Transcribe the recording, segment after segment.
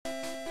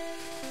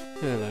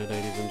Hello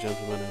ladies and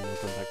gentlemen, and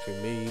welcome back to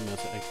me,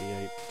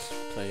 Meta88,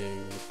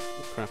 playing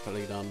the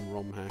crappily done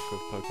ROM hack of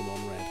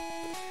Pokemon Red.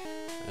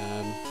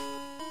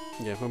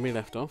 Yeah, when we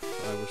left off,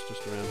 I was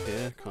just around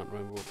here, can't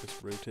remember what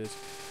this route is.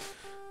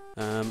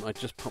 I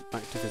just popped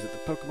back to visit the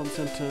Pokemon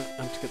Center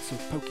and to get some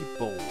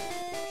Pokeballs.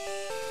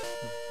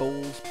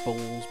 Balls,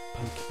 Pokeballs.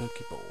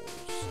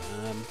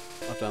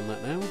 I've done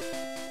that now.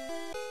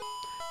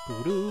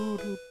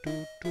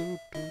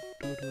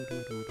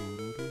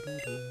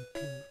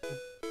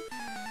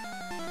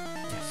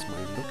 Yes,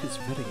 my look is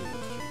very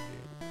interesting.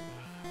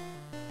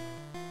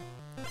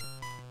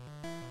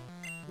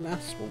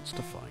 Lass wants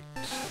to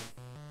fight.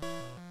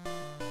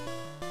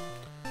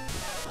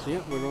 So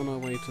yeah, we're on our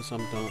way to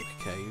some dark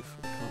cave.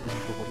 I can't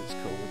remember what it's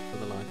called for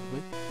the life of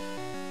me.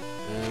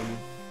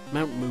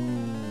 Mount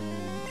Moon.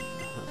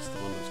 That's the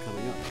one that's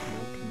coming up.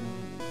 Mount Moon.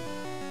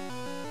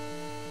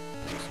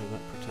 So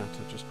that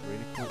Protata just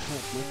really quite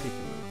hurt my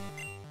Pikachu.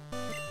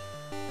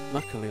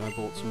 Luckily I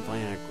bought some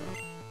Viagra.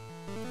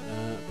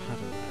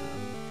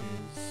 Padoran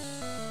is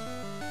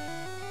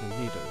a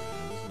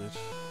Nidoran, isn't it?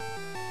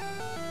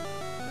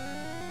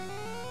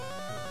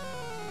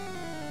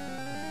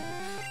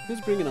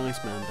 Let's bring an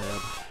Iceman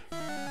Bird.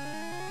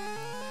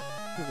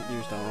 We haven't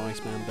used our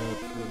Iceman Bird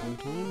for a long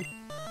time.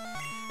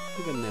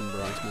 We've got an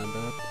Ember Iceman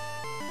Bird.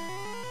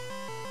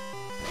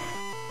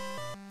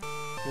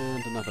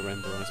 And another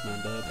Ember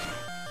Iceman Bird.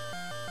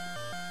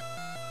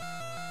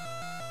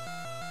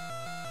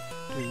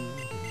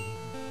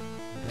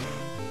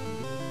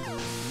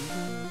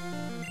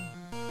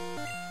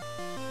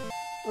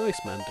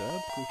 Iceman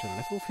Derb grew to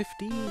level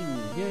 15.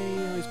 Yay,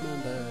 Iceman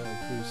Derb,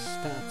 whose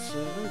stats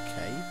are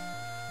okay.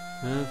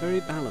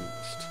 Very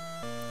balanced.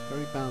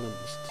 Very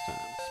balanced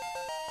stats.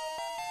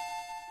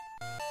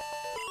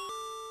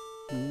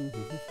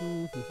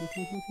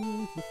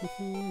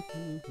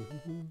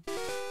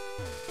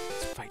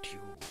 Let's fight you.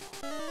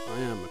 I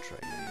am a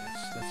trainer, yes.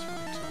 Let's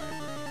fight.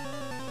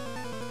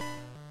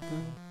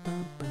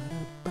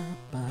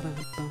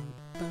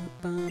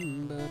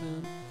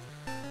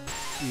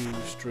 You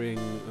string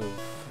of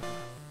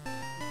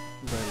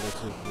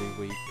relatively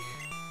weak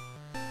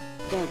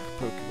bug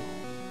Pokemon.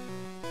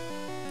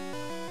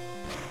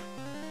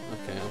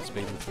 Okay, I'm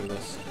speeding through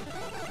this.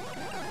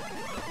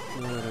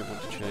 No, I don't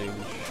want to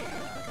change.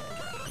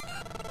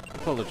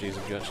 Apologies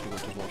if you actually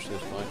want to watch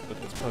this fight, but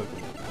it's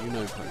Pokemon. You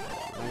know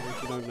Pokemon, right? If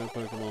you don't know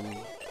Pokemon,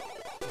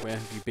 where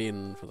have you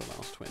been for the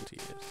last 20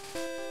 years?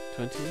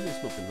 20 years?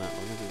 It's not been that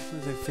long, is it?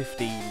 Let's say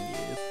 15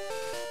 years.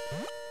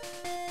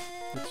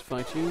 Let's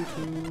fight you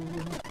too.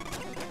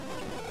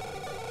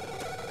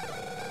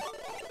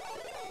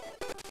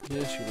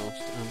 Yes, you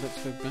lost. And let's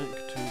go back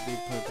to the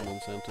Pokemon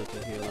Center to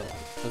heal up.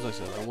 As I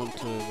said, I want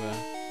to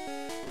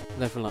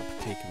level up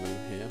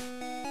Pikachu here.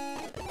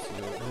 So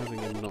having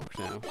him knocked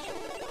out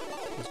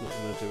is not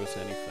going to do us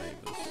any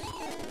favours.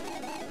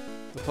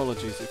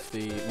 Apologies if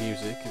the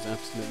music is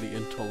absolutely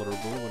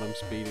intolerable when I'm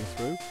speeding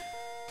through.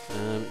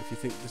 If you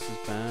think this is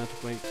bad,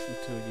 wait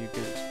until you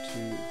get to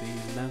the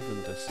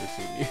Lavender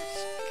City music.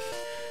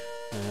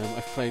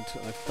 I've played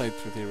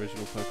through the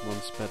original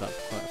Pokemon sped up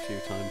quite a few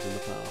times in the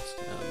past,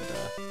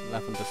 and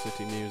Lavender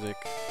City music,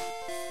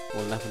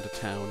 or Lavender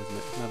Town, isn't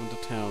it?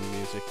 Lavender Town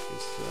music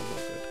is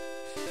not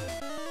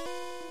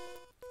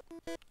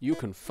good. You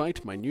can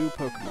fight my new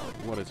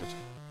Pokemon. What is it?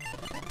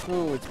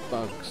 Oh, it's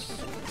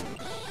Bugs.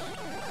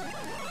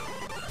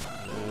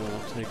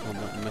 I'll take on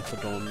that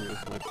Methadone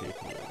with my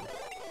Pokemon.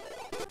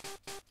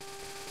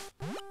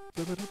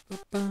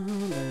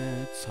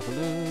 Let's have a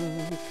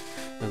look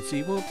and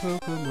see what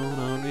Pokemon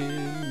are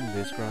in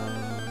this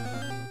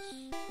grass.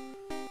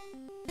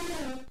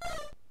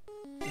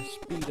 A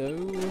Speedo.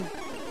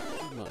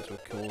 Might as well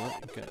call that.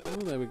 Okay.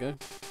 Oh, there we go.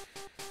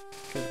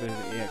 Get a bit of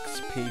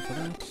EXP for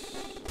that.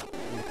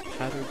 And a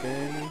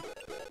Padogay.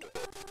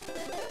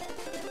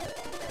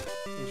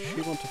 Does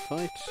she want to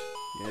fight?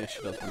 Yeah, she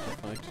does want to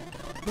fight.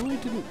 No, I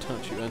didn't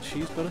touch you, and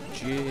she's got a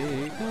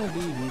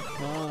Jigglypuff.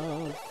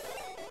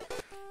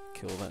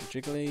 Kill that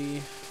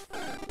Jiggly.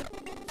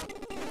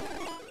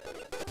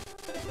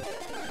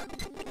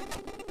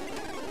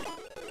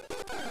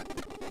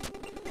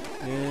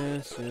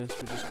 Yes, we're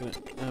just going to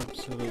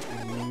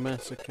absolutely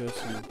massacre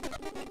some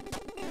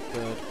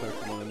bird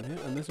Pokemon in here,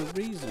 and there's a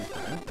reason for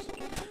that,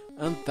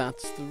 and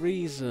that's the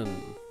reason.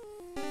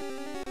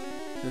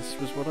 This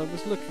was what I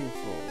was looking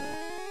for.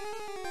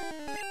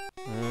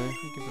 If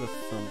we give it a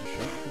Thunder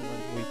Shock, it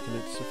might weaken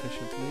it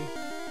sufficiently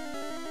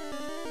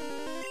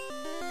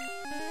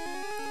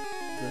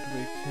that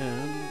we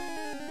can,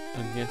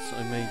 and yes,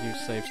 I may use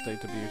save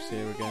state abuse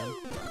here again.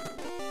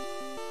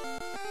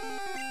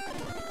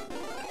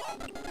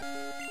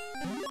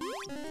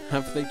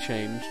 Have they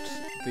changed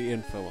the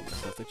info on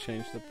this? Have they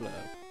changed the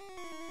blurb?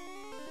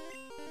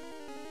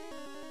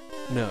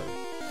 No.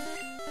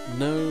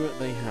 No,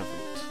 they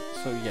haven't.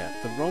 So yeah,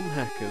 the ROM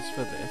hackers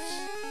for this,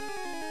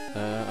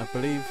 I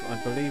believe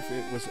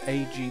it was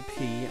AGP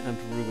and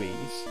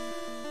Ruiz.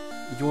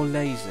 You're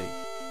lazy.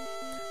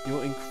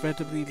 You're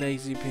incredibly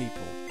lazy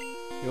people.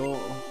 You're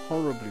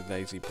horribly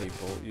lazy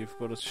people. You've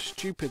got a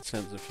stupid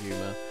sense of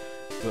humour,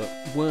 but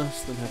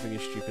worse than having a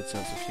stupid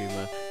sense of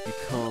humour, you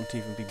can't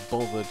even be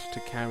bothered to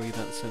carry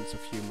that sense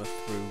of humour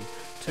through,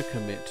 to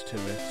commit to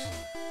it.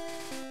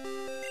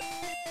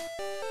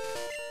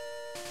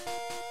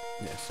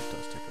 Yes, it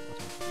does take a lot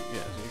of you.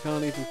 Yes, you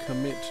can't even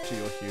commit to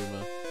your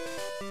humour.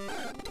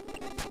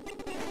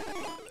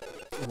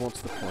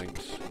 What's the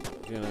point?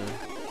 You know,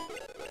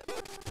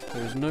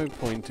 there is no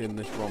point in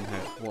this ROM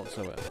hack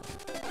whatsoever.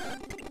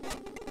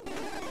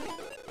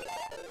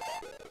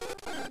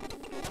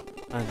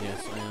 And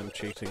yes, I am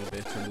cheating a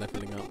bit and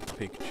levelling up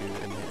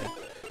Pikachu in here.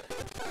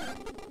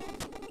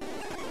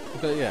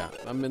 But yeah,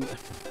 I mean,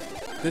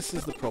 this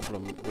is the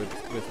problem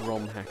with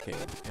ROM hacking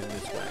in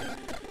this way,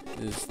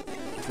 is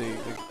the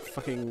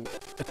fucking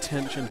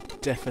attention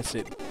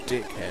deficit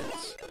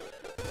dickheads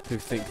who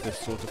think this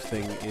sort of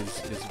thing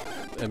is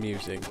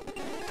amusing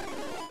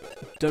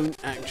don't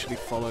actually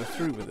follow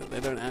through with it. They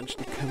don't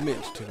actually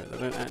commit to it. They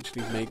don't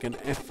actually make an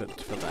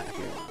effort for that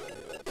humour.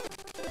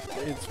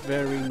 It's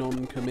very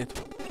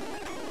non-committal.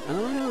 And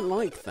I don't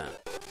like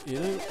that, you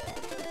know?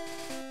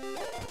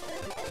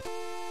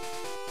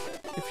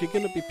 If you're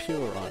going to be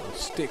puerile,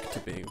 stick to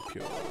being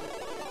puerile.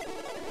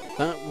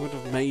 That would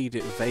have made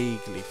it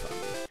vaguely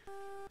funny.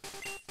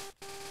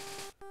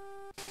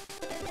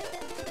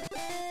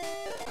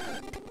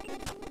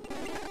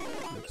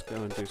 Let's go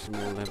and do some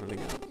more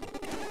levelling up.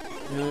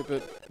 You know,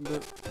 but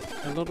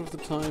a lot of the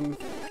time,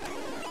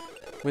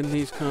 when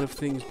these kind of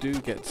things do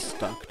get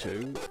stuck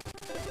to,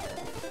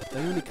 they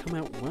only come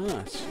out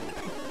worse.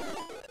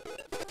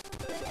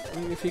 I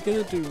mean, if you're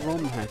going to do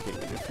ROM hacking,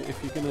 if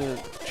you're going to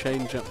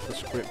change up the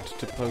script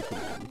to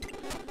Pokemon,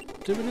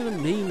 do it in a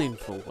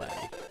meaningful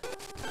way.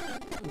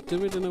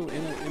 Do it in a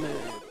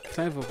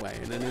clever way,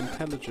 in an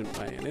intelligent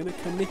way, and in a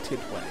committed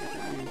way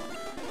that you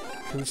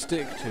can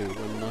stick to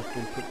when I've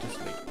been put to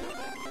sleep.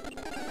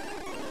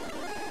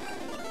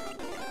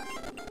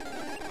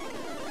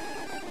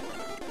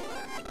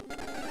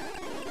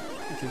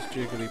 This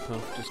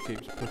Jigglypuff just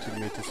keeps putting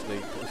me to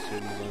sleep as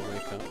soon as I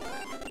wake up.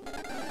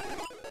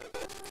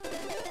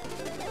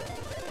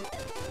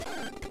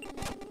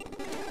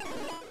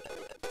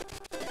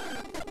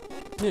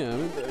 Yeah, I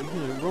mean,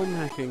 you know, ROM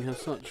hacking has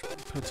such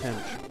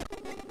potential.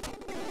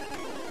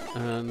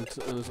 And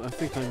as I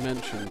think I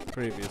mentioned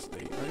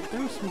previously, like,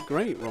 there are some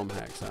great ROM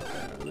hacks out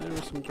there, and there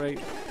are some great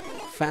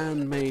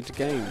fan-made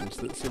games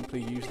that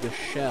simply use the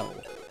shell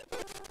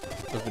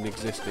of an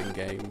existing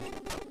game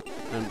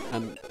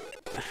and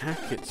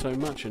hack it so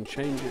much and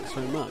change it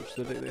so much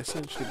that it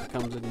essentially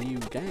becomes a new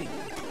game.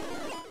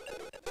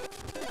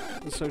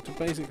 And so to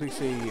basically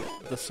see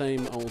the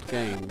same old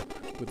game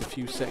with a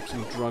few sex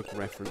and drug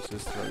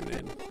references thrown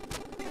in,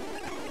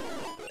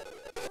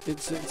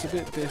 it's a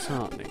bit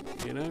disheartening,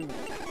 you know?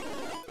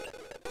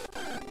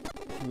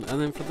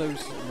 And then for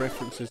those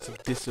references to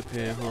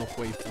disappear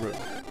halfway through,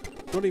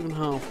 not even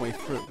halfway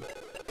through,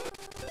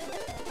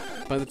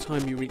 by the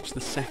time you reach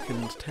the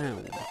second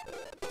town,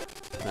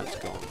 that's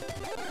gone.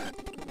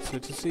 So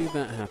to see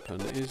that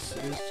happen is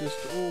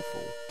just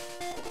awful.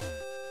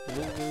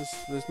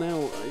 There's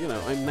now, you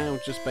know, I'm now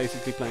just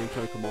basically playing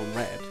Pokemon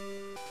Red,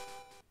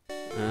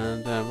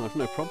 and I've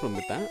no problem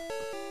with that.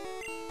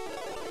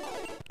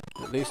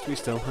 At least we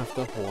still have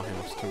the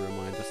whorehouse to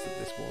remind us that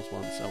this was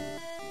once an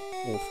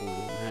awful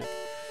ROM hack.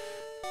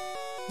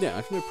 Yeah,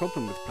 I've no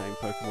problem with playing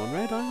Pokemon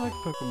Red. I like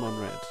Pokemon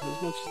Red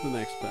as much as the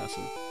next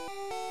person.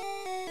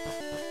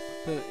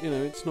 But, you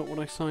know, it's not what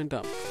I signed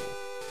up for.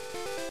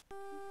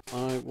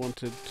 I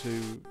wanted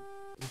to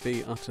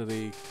be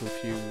utterly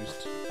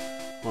confused,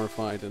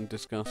 horrified and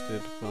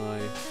disgusted by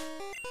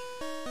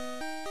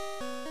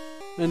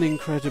an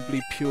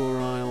incredibly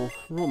puerile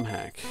ROM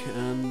hack,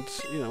 and,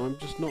 you know, I'm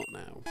just not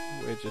now.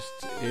 We're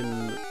just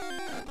in...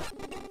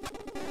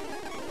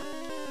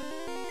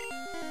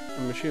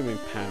 I'm assuming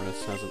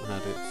Paris hasn't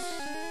had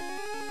its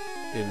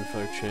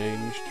info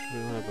changed.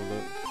 We'll have a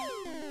look.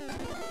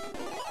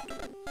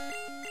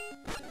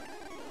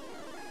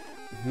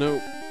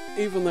 No,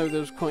 even though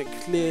there's quite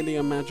clearly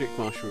a magic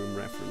mushroom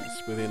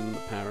reference within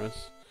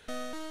Paris,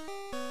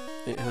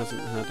 it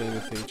hasn't had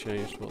anything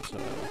changed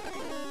whatsoever.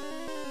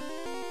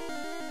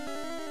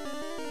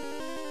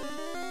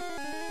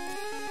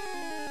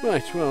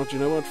 Right, well, do you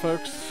know what,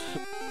 folks?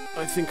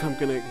 I think I'm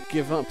going to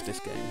give up this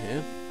game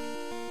here.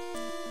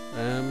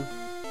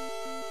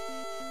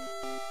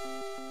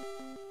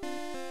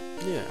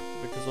 Yeah,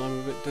 because I'm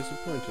a bit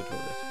disappointed with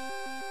it.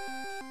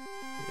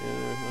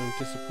 Yeah, I'm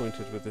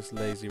disappointed with this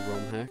lazy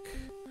ROM hack.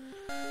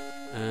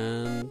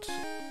 And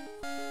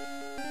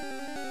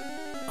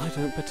I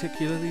don't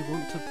particularly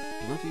want to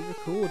bloody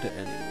record it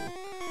anymore.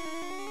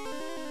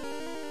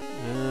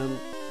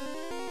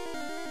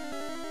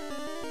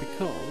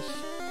 Because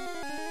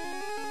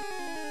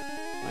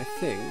I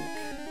think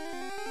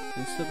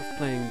instead of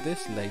playing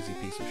this lazy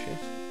piece of shit,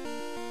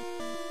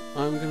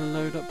 I'm going to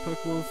load up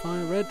Pokemon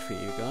Fire Red for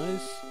you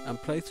guys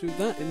and play through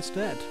that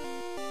instead.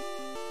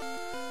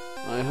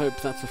 I hope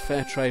that's a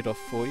fair trade-off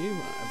for you.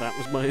 That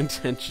was my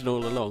intention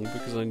all along,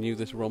 because I knew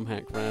this ROM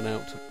hack ran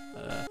out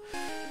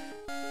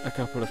a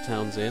couple of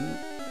towns in,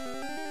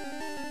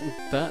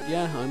 that,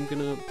 yeah, I'm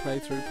gonna play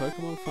through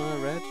Pokemon Fire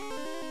Red.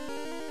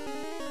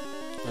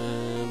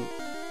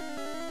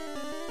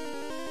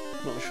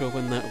 Not sure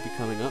when that will be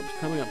coming up. It's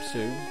coming up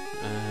soon,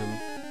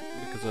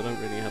 because I don't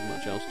really have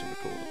much else to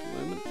record at the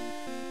moment.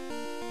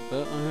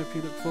 But I hope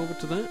you look forward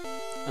to that.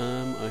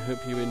 I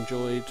hope you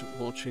enjoyed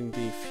watching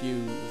the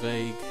few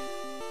vague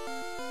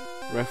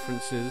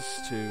references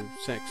to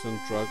sex and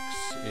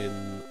drugs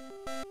in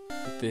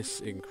this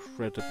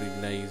incredibly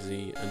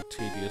lazy and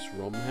tedious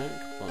ROM hack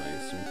by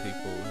some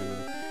people who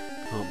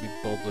can't be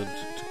bothered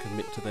to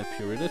commit to their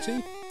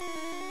puerility.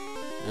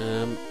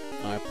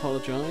 I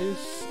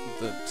apologise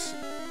that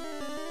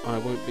I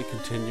won't be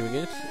continuing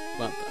it,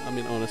 but I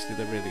mean honestly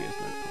there really is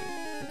no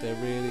point. There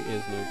really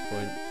is no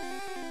point.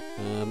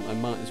 I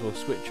might as well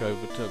switch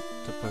over to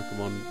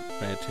Pokemon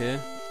Red here,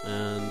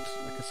 and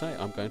like I say,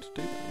 I'm going to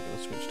do that. I'm going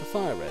to switch to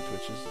Fire Red,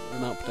 which is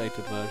an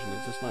updated version.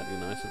 It's a slightly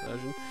nicer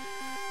version.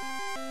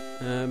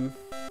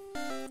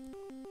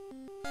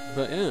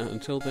 But yeah,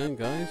 until then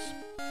guys,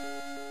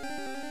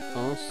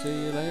 I'll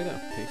see you later.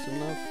 Peace and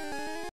love.